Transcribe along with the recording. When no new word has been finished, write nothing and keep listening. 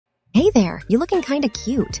Hey there, you looking kinda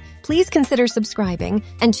cute. Please consider subscribing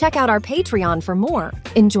and check out our Patreon for more.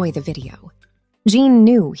 Enjoy the video. Gene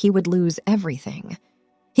knew he would lose everything.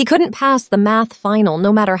 He couldn't pass the math final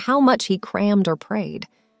no matter how much he crammed or prayed.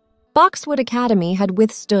 Boxwood Academy had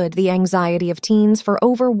withstood the anxiety of teens for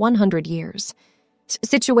over 100 years.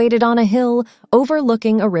 Situated on a hill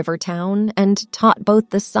overlooking a river town and taught both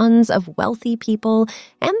the sons of wealthy people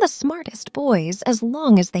and the smartest boys as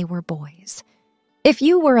long as they were boys. If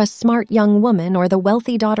you were a smart young woman or the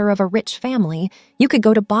wealthy daughter of a rich family, you could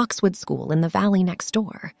go to Boxwood School in the valley next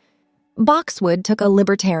door. Boxwood took a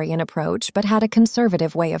libertarian approach but had a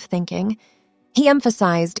conservative way of thinking. He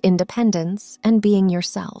emphasized independence and being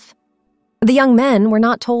yourself. The young men were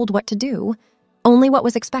not told what to do, only what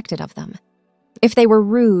was expected of them. If they were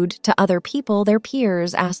rude to other people, their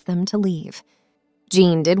peers asked them to leave.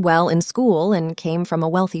 Gene did well in school and came from a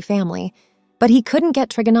wealthy family, but he couldn't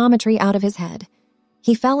get trigonometry out of his head.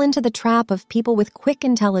 He fell into the trap of people with quick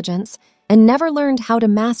intelligence and never learned how to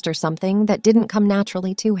master something that didn't come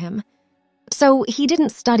naturally to him. So he didn't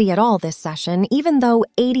study at all this session, even though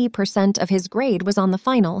 80% of his grade was on the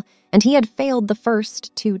final, and he had failed the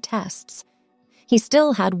first 2 tests. He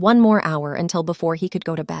still had 1 more hour until before he could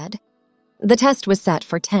go to bed. The test was set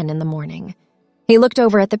for 10 in the morning. He looked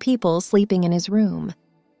over at the people sleeping in his room.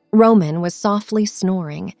 Roman was softly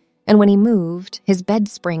snoring, and when he moved, his bed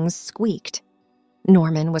springs squeaked.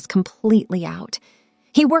 Norman was completely out.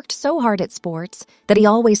 He worked so hard at sports that he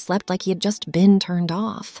always slept like he had just been turned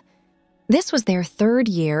off. This was their 3rd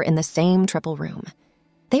year in the same triple room.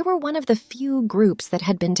 They were one of the few groups that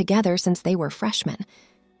had been together since they were freshmen.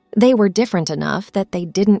 They were different enough that they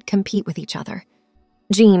didn't compete with each other.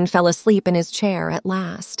 Gene fell asleep in his chair at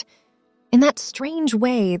last. In that strange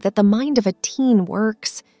way that the mind of a teen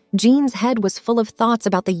works, Gene's head was full of thoughts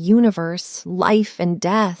about the universe, life and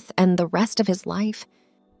death, and the rest of his life.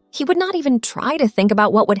 He would not even try to think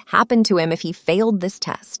about what would happen to him if he failed this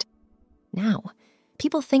test. Now,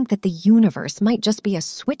 people think that the universe might just be a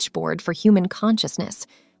switchboard for human consciousness,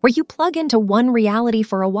 where you plug into one reality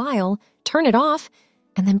for a while, turn it off,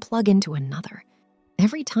 and then plug into another.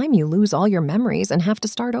 Every time you lose all your memories and have to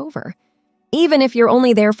start over. Even if you're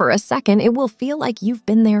only there for a second, it will feel like you've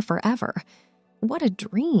been there forever. What a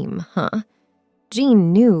dream, huh?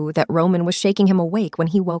 Gene knew that Roman was shaking him awake when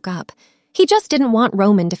he woke up. He just didn't want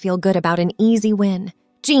Roman to feel good about an easy win.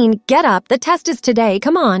 Gene, get up. The test is today.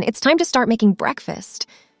 Come on, it's time to start making breakfast.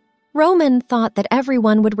 Roman thought that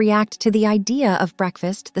everyone would react to the idea of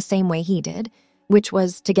breakfast the same way he did, which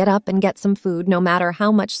was to get up and get some food no matter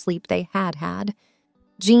how much sleep they had had.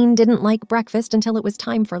 Gene didn't like breakfast until it was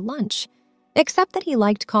time for lunch, except that he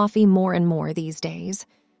liked coffee more and more these days.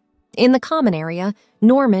 In the common area,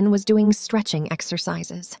 Norman was doing stretching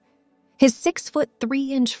exercises. His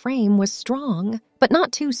 6'3" frame was strong, but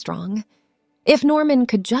not too strong. If Norman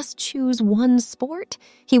could just choose one sport,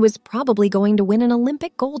 he was probably going to win an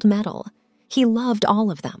Olympic gold medal. He loved all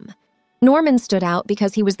of them. Norman stood out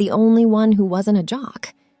because he was the only one who wasn't a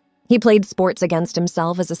jock. He played sports against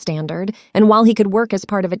himself as a standard, and while he could work as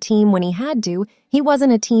part of a team when he had to, he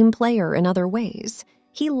wasn't a team player in other ways.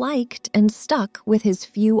 He liked and stuck with his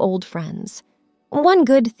few old friends. One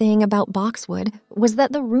good thing about Boxwood was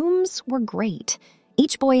that the rooms were great.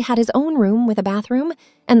 Each boy had his own room with a bathroom,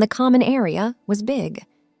 and the common area was big.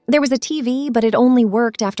 There was a TV, but it only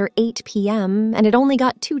worked after 8 p.m., and it only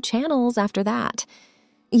got 2 channels after that.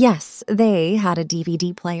 Yes, they had a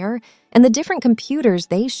DVD player, and the different computers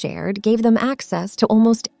they shared gave them access to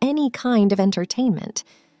almost any kind of entertainment.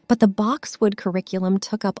 But the Boxwood curriculum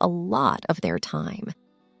took up a lot of their time.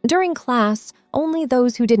 During class, only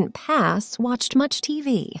those who didn't pass watched much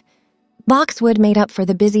TV. Boxwood made up for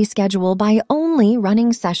the busy schedule by only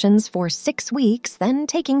running sessions for 6 weeks, then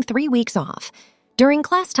taking 3 weeks off. During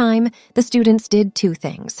class time, the students did 2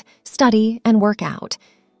 things: study and work out.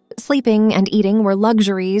 Sleeping and eating were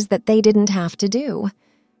luxuries that they didn't have to do.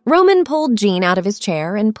 Roman pulled Gene out of his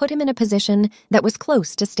chair and put him in a position that was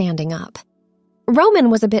close to standing up. Roman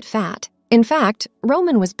was a bit fat. In fact,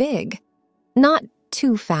 Roman was big. Not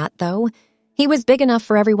too fat, though. He was big enough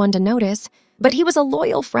for everyone to notice, but he was a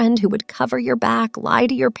loyal friend who would cover your back, lie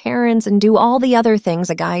to your parents, and do all the other things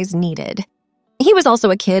a guy's needed. He was also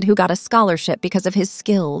a kid who got a scholarship because of his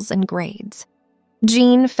skills and grades.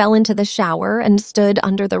 Gene fell into the shower and stood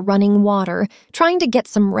under the running water, trying to get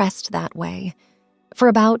some rest that way. For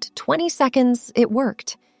about 20 seconds, it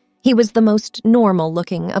worked. He was the most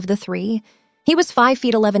normal-looking of the 3. He was 5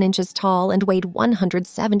 feet 11 inches tall and weighed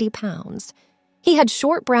 170 pounds. He had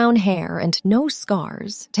short brown hair and no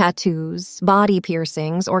scars, tattoos, body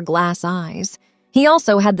piercings, or glass eyes. He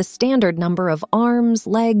also had the standard number of arms,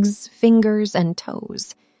 legs, fingers, and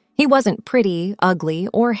toes. He wasn't pretty, ugly,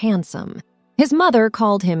 or handsome. His mother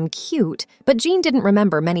called him cute, but Jean didn't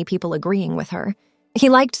remember many people agreeing with her. He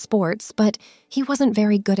liked sports, but he wasn't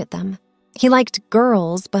very good at them. He liked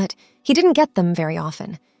girls, but he didn't get them very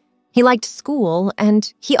often. He liked school,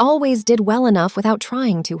 and he always did well enough without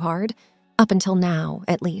trying too hard, up until now,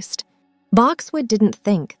 at least. Boxwood didn't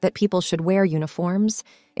think that people should wear uniforms.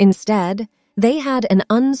 Instead, they had an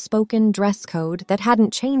unspoken dress code that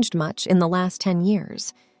hadn't changed much in the last 10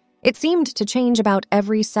 years. It seemed to change about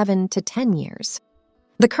every 7 to 10 years.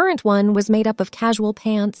 The current one was made up of casual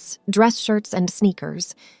pants, dress shirts, and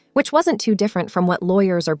sneakers, which wasn't too different from what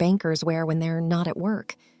lawyers or bankers wear when they're not at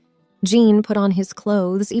work. Jean put on his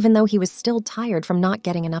clothes even though he was still tired from not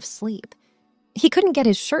getting enough sleep. He couldn't get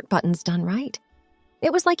his shirt buttons done right.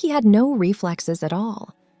 It was like he had no reflexes at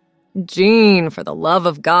all. "Jean, for the love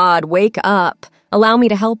of God, wake up. Allow me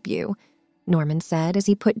to help you," Norman said as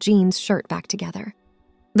he put Jean's shirt back together.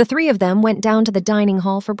 The three of them went down to the dining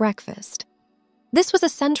hall for breakfast. This was a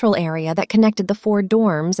central area that connected the 4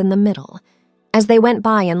 dorms in the middle. As they went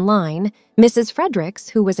by in line, Mrs. Fredericks,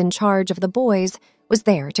 who was in charge of the boys, was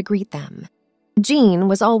there to greet them. Jean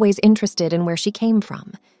was always interested in where she came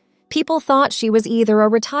from. People thought she was either a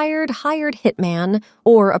retired hired hitman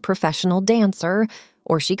or a professional dancer,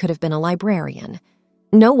 or she could have been a librarian.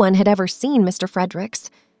 No one had ever seen Mr. Fredericks,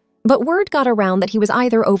 but word got around that he was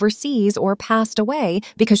either overseas or passed away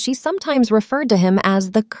because she sometimes referred to him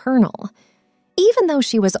as the Colonel. Even though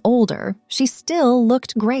she was older, she still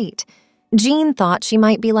looked great. Jean thought she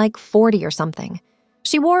might be like 40 or something.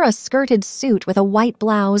 She wore a skirted suit with a white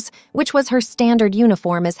blouse, which was her standard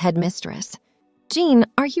uniform as headmistress. "Jean,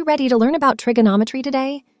 are you ready to learn about trigonometry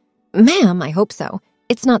today?" "Ma'am, I hope so.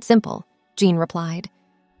 It's not simple," Jean replied.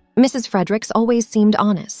 Mrs. Fredericks always seemed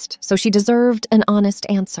honest, so she deserved an honest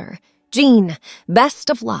answer. "Jean, best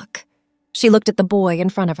of luck." She looked at the boy in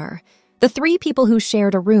front of her. The 3 people who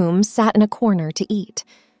shared a room sat in a corner to eat.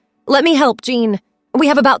 "Let me help, Jean. We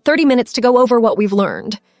have about 30 minutes to go over what we've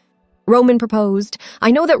learned." Roman proposed.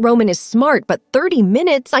 "I know that Roman is smart, but 30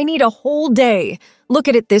 minutes? I need a whole day. Look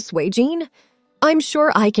at it this way, Jean. I'm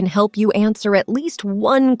sure I can help you answer at least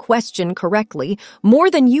one question correctly,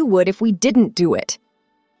 more than you would if we didn't do it,"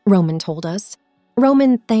 Roman told us.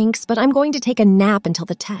 "Roman, thanks, but I'm going to take a nap until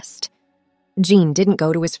the test." Jean didn't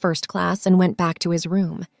go to his first class and went back to his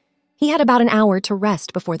room. He had about an hour to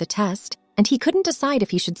rest before the test, and he couldn't decide if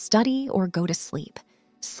he should study or go to sleep.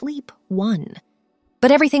 Sleep won.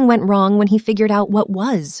 But everything went wrong when he figured out what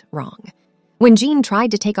was wrong. When Jean tried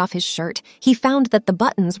to take off his shirt, he found that the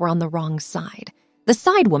buttons were on the wrong side. The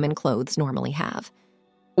side woman clothes normally have.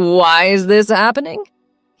 "Why is this happening?"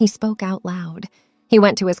 He spoke out loud. He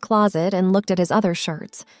went to his closet and looked at his other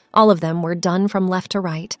shirts. All of them were done from left to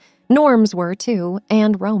right. Norm's were, too,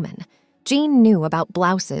 and Roman. Jean knew about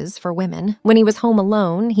blouses for women. When he was home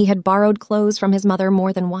alone, he had borrowed clothes from his mother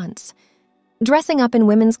more than once. Dressing up in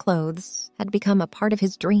women's clothes had become a part of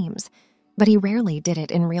his dreams, but he rarely did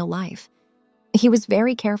it in real life. He was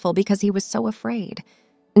very careful because he was so afraid.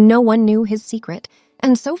 No one knew his secret,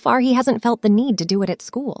 and so far he hasn't felt the need to do it at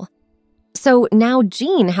school. So now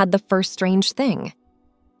Jean had the first strange thing.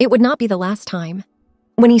 It would not be the last time.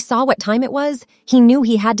 When he saw what time it was, he knew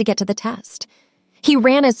he had to get to the test. He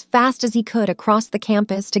ran as fast as he could across the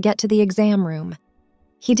campus to get to the exam room.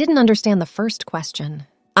 He didn't understand the first question.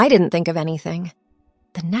 I didn't think of anything.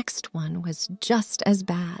 The next one was just as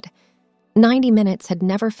bad. 90 minutes had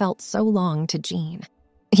never felt so long to Jean.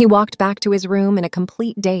 He walked back to his room in a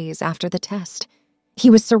complete daze after the test. He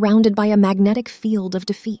was surrounded by a magnetic field of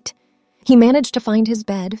defeat. He managed to find his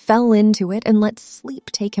bed, fell into it, and let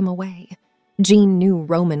sleep take him away. Jean knew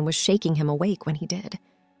Roman was shaking him awake when he did.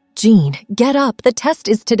 "Jean, get up. The test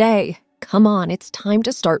is today. Come on, it's time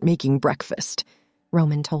to start making breakfast,"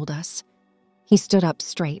 Roman told us. He stood up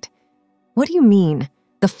straight. "What do you mean?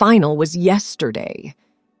 The final was yesterday."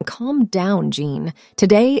 "Calm down, Jean.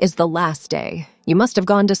 Today is the last day. You must have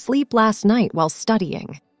gone to sleep last night while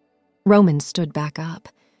studying." Roman stood back up.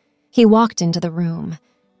 He walked into the room.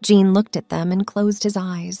 Jean looked at them and closed his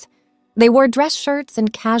eyes. They wore dress shirts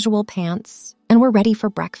and casual pants and were ready for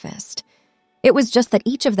breakfast. It was just that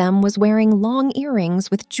each of them was wearing long earrings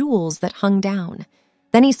with jewels that hung down.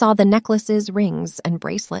 Then he saw the necklaces, rings, and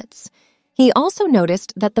bracelets. He also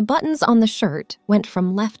noticed that the buttons on the shirt went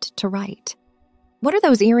from left to right. "What are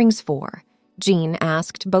those earrings for?" Jean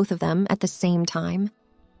asked both of them at the same time.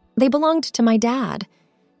 "They belonged to my dad.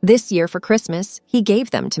 This year for Christmas, he gave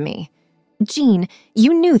them to me." "Jean,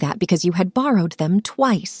 you knew that because you had borrowed them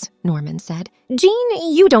twice," Norman said.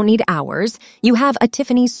 "Jean, you don't need ours. You have a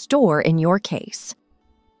Tiffany's store in your case."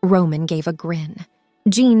 Roman gave a grin.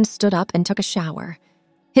 Jean stood up and took a shower.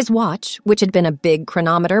 His watch, which had been a big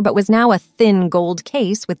chronometer but was now a thin gold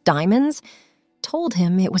case with diamonds, told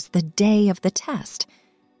him it was the day of the test.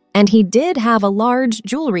 And he did have a large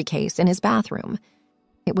jewelry case in his bathroom.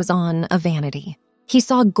 It was on a vanity. He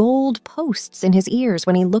saw gold posts in his ears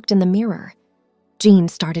when he looked in the mirror. Jean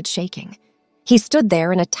started shaking. He stood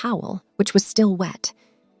there in a towel, which was still wet.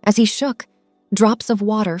 As he shook, drops of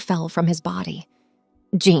water fell from his body.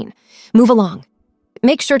 "Jean, move along.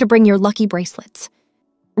 Make sure to bring your lucky bracelets."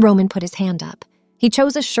 Roman put his hand up. He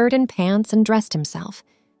chose a shirt and pants and dressed himself.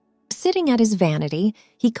 Sitting at his vanity,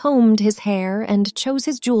 he combed his hair and chose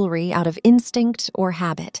his jewelry out of instinct or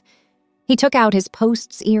habit. He took out his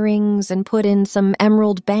posts earrings and put in some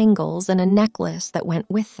emerald bangles and a necklace that went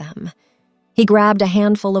with them. He grabbed a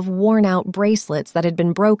handful of worn-out bracelets that had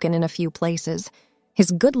been broken in a few places,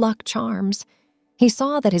 his good luck charms. He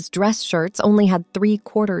saw that his dress shirts only had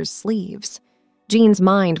 3/4 sleeves. Jean's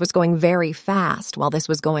mind was going very fast while this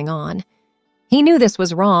was going on. He knew this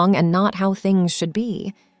was wrong and not how things should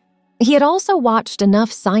be. He had also watched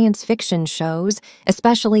enough science fiction shows,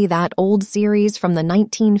 especially that old series from the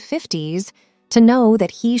 1950s, to know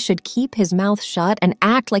that he should keep his mouth shut and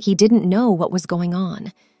act like he didn't know what was going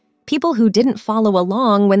on. People who didn't follow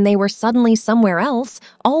along when they were suddenly somewhere else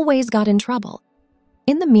always got in trouble.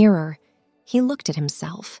 In the mirror, he looked at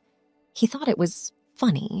himself. He thought it was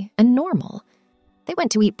funny and normal. They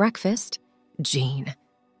went to eat breakfast. "Jean,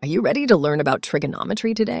 are you ready to learn about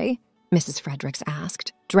trigonometry today?" Mrs. Fredericks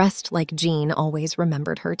asked, dressed like Jean always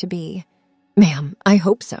remembered her to be. "Ma'am, I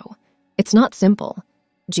hope so. It's not simple,"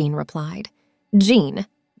 Jean replied. "Jean,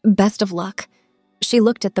 best of luck." She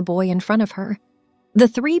looked at the boy in front of her. The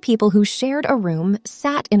 3 people who shared a room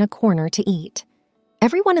sat in a corner to eat.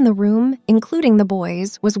 Everyone in the room, including the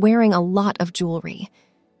boys, was wearing a lot of jewelry.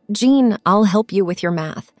 "Jean, I'll help you with your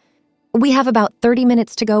math. We have about 30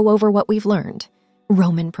 minutes to go over what we've learned,"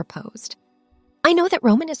 Roman proposed. "I know that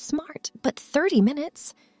Roman is smart, but 30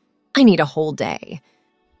 minutes? I need a whole day."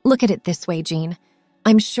 "Look at it this way, Jean.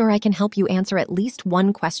 I'm sure I can help you answer at least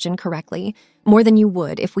one question correctly, more than you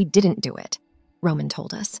would if we didn't do it," Roman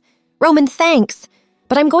told us. "Roman, thanks,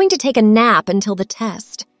 but I'm going to take a nap until the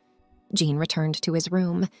test." Jean returned to his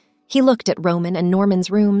room. He looked at Roman and Norman's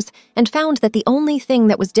rooms and found that the only thing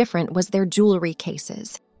that was different was their jewelry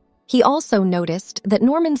cases. He also noticed that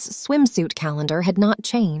Norman's swimsuit calendar had not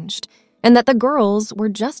changed, and that the girls were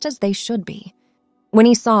just as they should be. When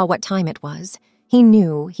he saw what time it was, he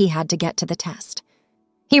knew he had to get to the test.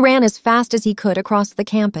 He ran as fast as he could across the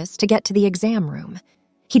campus to get to the exam room.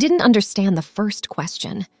 He didn't understand the first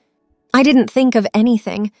question. "I didn't think of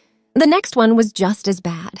anything." The next one was just as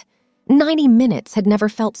bad. 90 minutes had never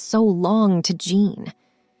felt so long to Jean.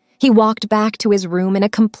 He walked back to his room in a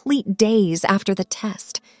complete daze after the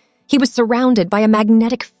test. He was surrounded by a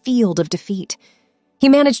magnetic field of defeat. He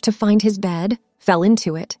managed to find his bed, fell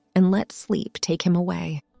into it, and let sleep take him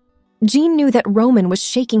away. Jean knew that Roman was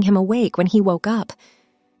shaking him awake when he woke up.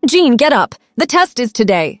 "Jean, get up! The test is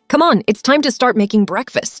today! Come on, it's time to start making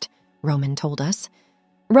breakfast," Roman told us.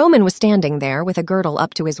 Roman was standing there with a girdle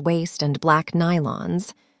up to his waist and black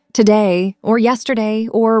nylons. Today, or yesterday,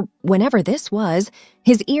 or whenever this was,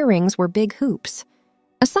 his earrings were big hoops.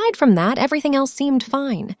 Aside from that, everything else seemed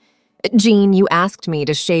fine. "Jean, you asked me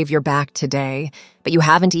to shave your back today, but you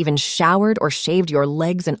haven't even showered or shaved your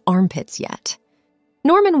legs and armpits yet."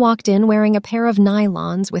 Norman walked in wearing a pair of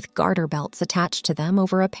nylons with garter belts attached to them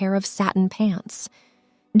over a pair of satin pants.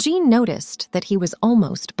 Jean noticed that he was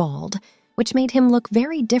almost bald, which made him look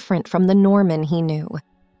very different from the Norman he knew.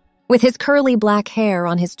 With his curly black hair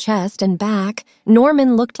on his chest and back,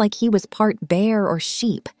 Norman looked like he was part bear or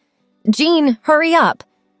sheep. "Jean, hurry up!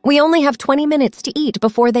 We only have 20 minutes to eat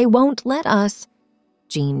before they won't let us."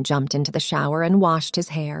 Jean jumped into the shower and washed his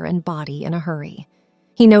hair and body in a hurry.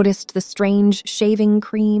 He noticed the strange shaving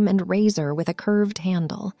cream and razor with a curved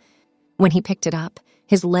handle. When he picked it up,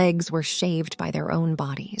 his legs were shaved by their own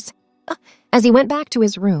bodies. As he went back to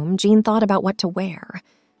his room, Jean thought about what to wear.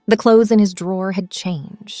 The clothes in his drawer had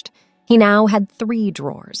changed. He now had 3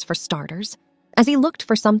 drawers, for starters. As he looked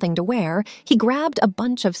for something to wear, he grabbed a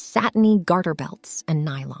bunch of satiny garter belts and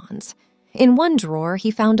nylons. In one drawer,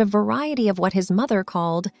 he found a variety of what his mother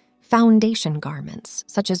called foundation garments,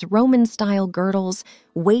 such as Roman-style girdles,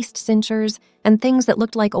 waist cinchers, and things that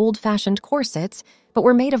looked like old-fashioned corsets, but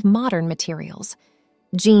were made of modern materials.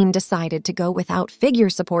 Jean decided to go without figure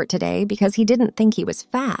support today because he didn't think he was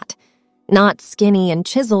fat. Not skinny and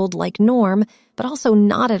chiseled like Norm, but also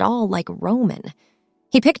not at all like Roman.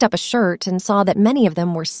 He picked up a shirt and saw that many of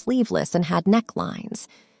them were sleeveless and had necklines.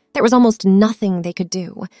 There was almost nothing they could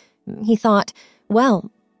do. He thought,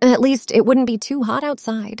 well, at least it wouldn't be too hot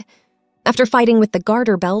outside. After fighting with the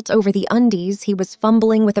garter belt over the undies, he was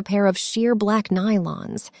fumbling with a pair of sheer black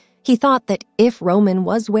nylons. He thought that if Roman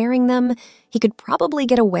was wearing them, he could probably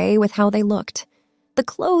get away with how they looked. The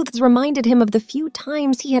clothes reminded him of the few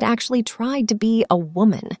times he had actually tried to be a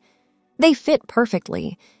woman. They fit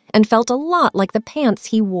perfectly and felt a lot like the pants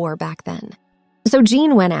he wore back then. So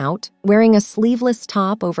Jean went out, wearing a sleeveless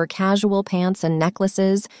top over casual pants and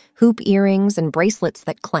necklaces, hoop earrings, and bracelets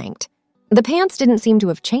that clanked. The pants didn't seem to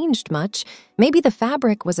have changed much. Maybe the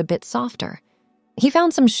fabric was a bit softer. He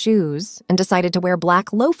found some shoes and decided to wear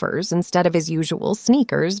black loafers instead of his usual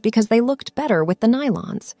sneakers because they looked better with the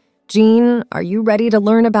nylons. "Jean, are you ready to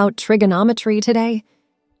learn about trigonometry today?"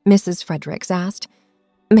 Mrs. Fredericks asked.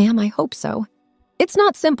 "Ma'am, I hope so." "It's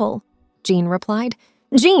not simple," Jean replied.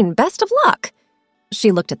 "Jean, best of luck."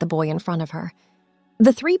 She looked at the boy in front of her.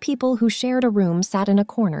 The three people who shared a room sat in a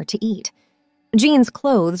corner to eat. Jean's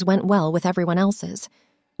clothes went well with everyone else's.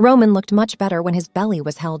 Roman looked much better when his belly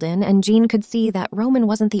was held in, and Jean could see that Roman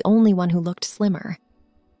wasn't the only one who looked slimmer.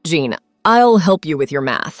 "Jean, I'll help you with your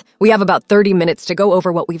math. We have about 30 minutes to go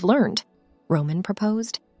over what we've learned," Roman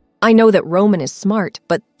proposed. "I know that Roman is smart,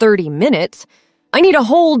 but 30 minutes? I need a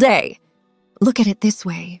whole day." "Look at it this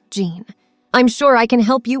way, Jean. I'm sure I can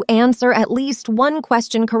help you answer at least one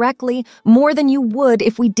question correctly more than you would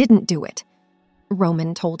if we didn't do it,"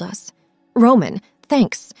 Roman told us. "Roman,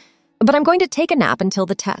 thanks, but I'm going to take a nap until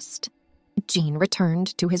the test." Jean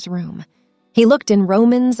returned to his room. He looked in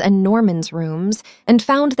Roman's and Norman's rooms and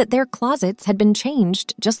found that their closets had been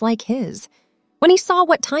changed just like his. When he saw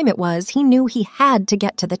what time it was, he knew he had to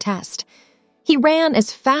get to the test. He ran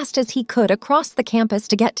as fast as he could across the campus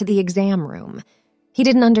to get to the exam room. He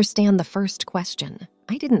didn't understand the first question.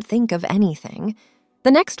 I didn't think of anything.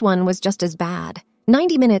 The next one was just as bad.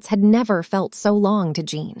 90 minutes had never felt so long to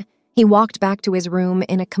Jean. He walked back to his room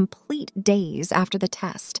in a complete daze after the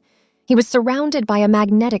test. He was surrounded by a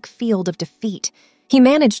magnetic field of defeat. He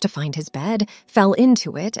managed to find his bed, fell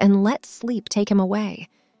into it, and let sleep take him away.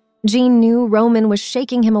 Jean knew Roman was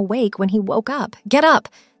shaking him awake when he woke up. "Get up!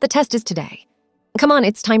 The test is today." "Come on,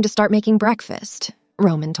 it's time to start making breakfast,"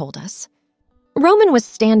 Roman told us. Roman was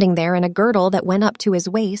standing there in a girdle that went up to his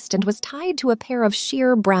waist and was tied to a pair of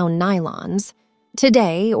sheer brown nylons.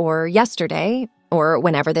 Today, or yesterday, or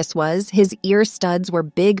whenever this was, his ear studs were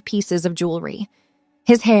big pieces of jewelry.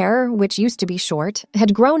 His hair, which used to be short,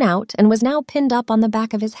 had grown out and was now pinned up on the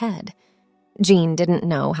back of his head. Jean didn't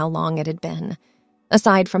know how long it had been.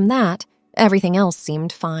 Aside from that, everything else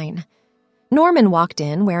seemed fine. Norman walked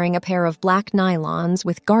in wearing a pair of black nylons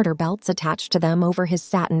with garter belts attached to them over his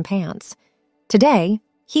satin pants. Today,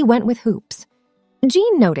 he went with hoops.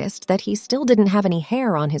 Jean noticed that he still didn't have any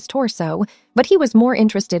hair on his torso, but he was more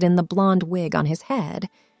interested in the blonde wig on his head.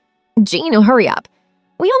 "Jean, hurry up.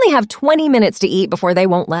 We only have 20 minutes to eat before they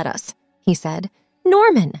won't let us," he said.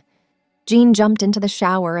 "Norman." Jean jumped into the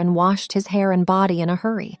shower and washed his hair and body in a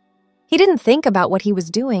hurry. He didn't think about what he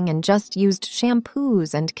was doing and just used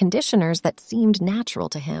shampoos and conditioners that seemed natural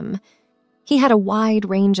to him. He had a wide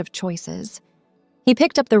range of choices. He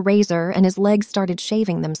picked up the razor and his legs started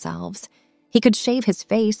shaving themselves. He could shave his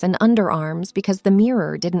face and underarms because the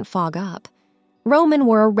mirror didn't fog up. Roman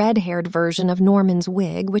wore a red-haired version of Norman's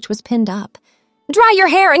wig, which was pinned up. "Dry your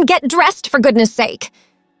hair and get dressed, for goodness sake!"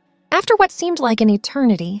 After what seemed like an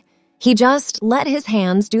eternity, he just let his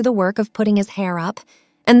hands do the work of putting his hair up,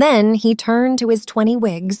 and then he turned to his 20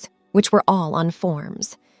 wigs, which were all on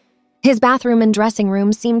forms. His bathroom and dressing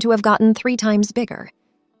room seemed to have gotten 3 times bigger.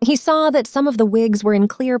 He saw that some of the wigs were in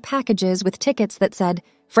clear packages with tickets that said,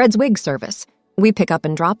 "Fred's Wig Service. We pick up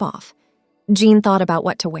and drop off." Jean thought about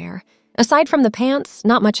what to wear. Aside from the pants,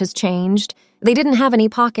 not much has changed. They didn't have any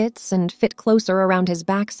pockets and fit closer around his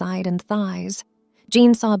backside and thighs.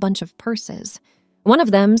 Jean saw a bunch of purses. One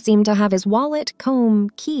of them seemed to have his wallet, comb,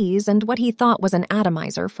 keys, and what he thought was an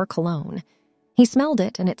atomizer for cologne. He smelled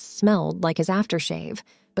it, and it smelled like his aftershave,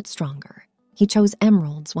 but stronger. He chose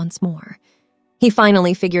emeralds once more. He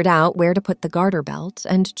finally figured out where to put the garter belt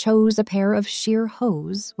and chose a pair of sheer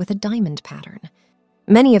hose with a diamond pattern.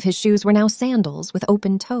 Many of his shoes were now sandals with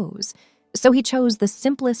open toes, so he chose the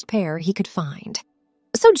simplest pair he could find.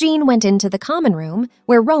 So Jean went into the common room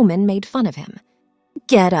where Roman made fun of him.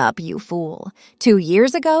 "Get up, you fool. 2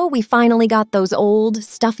 years ago, we finally got those old,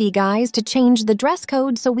 stuffy guys to change the dress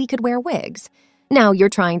code so we could wear wigs. Now you're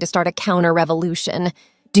trying to start a counter-revolution.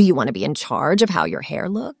 Do you want to be in charge of how your hair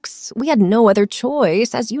looks? We had no other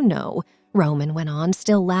choice, as you know," Roman went on,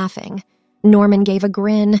 still laughing. Norman gave a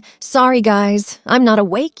grin. "Sorry, guys, I'm not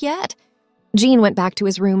awake yet." Jean went back to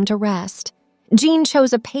his room to rest. Jean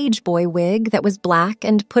chose a page boy wig that was black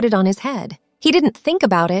and put it on his head. He didn't think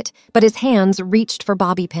about it, but his hands reached for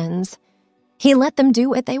bobby pins. He let them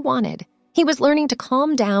do what they wanted. He was learning to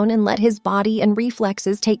calm down and let his body and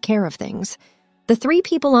reflexes take care of things. The 3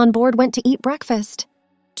 people on board went to eat breakfast.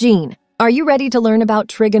 "Jean, are you ready to learn about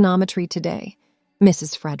trigonometry today?"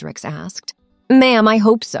 Mrs. Fredericks asked. "Ma'am, I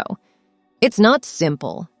hope so." "It's not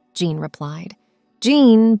simple," Jean replied.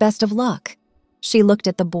 "Jean, best of luck." She looked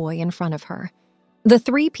at the boy in front of her. The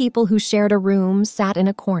 3 people who shared a room sat in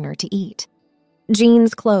a corner to eat.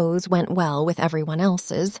 Jean's clothes went well with everyone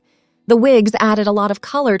else's. The wigs added a lot of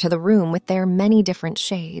color to the room with their many different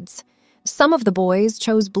shades. Some of the boys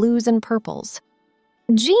chose blues and purples.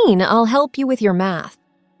 "Jean, I'll help you with your math.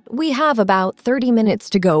 We have about 30 minutes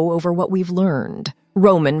to go over what we've learned,"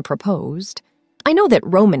 Roman proposed. "I know that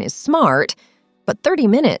Roman is smart, but 30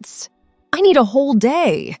 minutes? I need a whole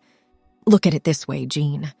day." "Look at it this way,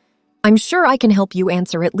 Jean. I'm sure I can help you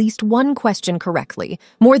answer at least one question correctly,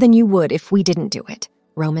 more than you would if we didn't do it,"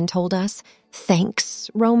 Roman told us. "Thanks,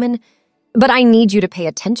 Roman. But I need you to pay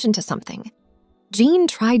attention to something." Jean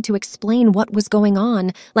tried to explain what was going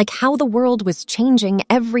on, like how the world was changing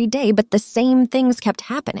every day, but the same things kept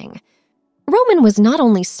happening. Roman was not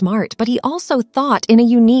only smart, but he also thought in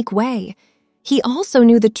a unique way. He also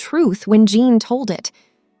knew the truth when Jean told it.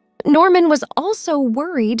 Norman was also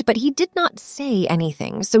worried, but he did not say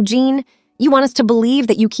anything. "So, Jean, you want us to believe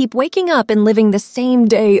that you keep waking up and living the same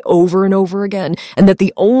day over and over again, and that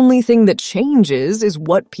the only thing that changes is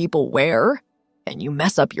what people wear? And you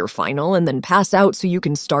mess up your final and then pass out so you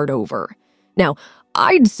can start over. Now,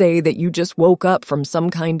 I'd say that you just woke up from some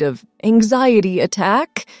kind of anxiety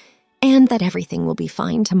attack, and that everything will be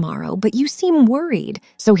fine tomorrow, but you seem worried,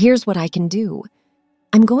 so here's what I can do.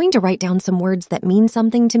 I'm going to write down some words that mean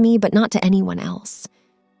something to me, but not to anyone else.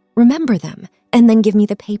 Remember them, and then give me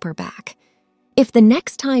the paper back. If the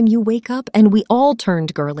next time you wake up and we all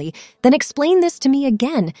turned girly, then explain this to me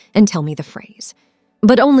again and tell me the phrase.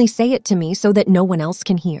 But only say it to me so that no one else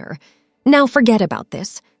can hear. Now forget about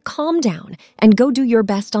this, calm down, and go do your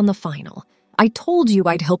best on the final. I told you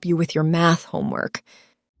I'd help you with your math homework."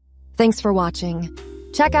 Thanks for watching.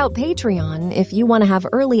 Check out Patreon if you want to have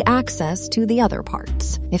early access to the other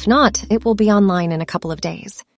parts. If not, it will be online in a couple of days.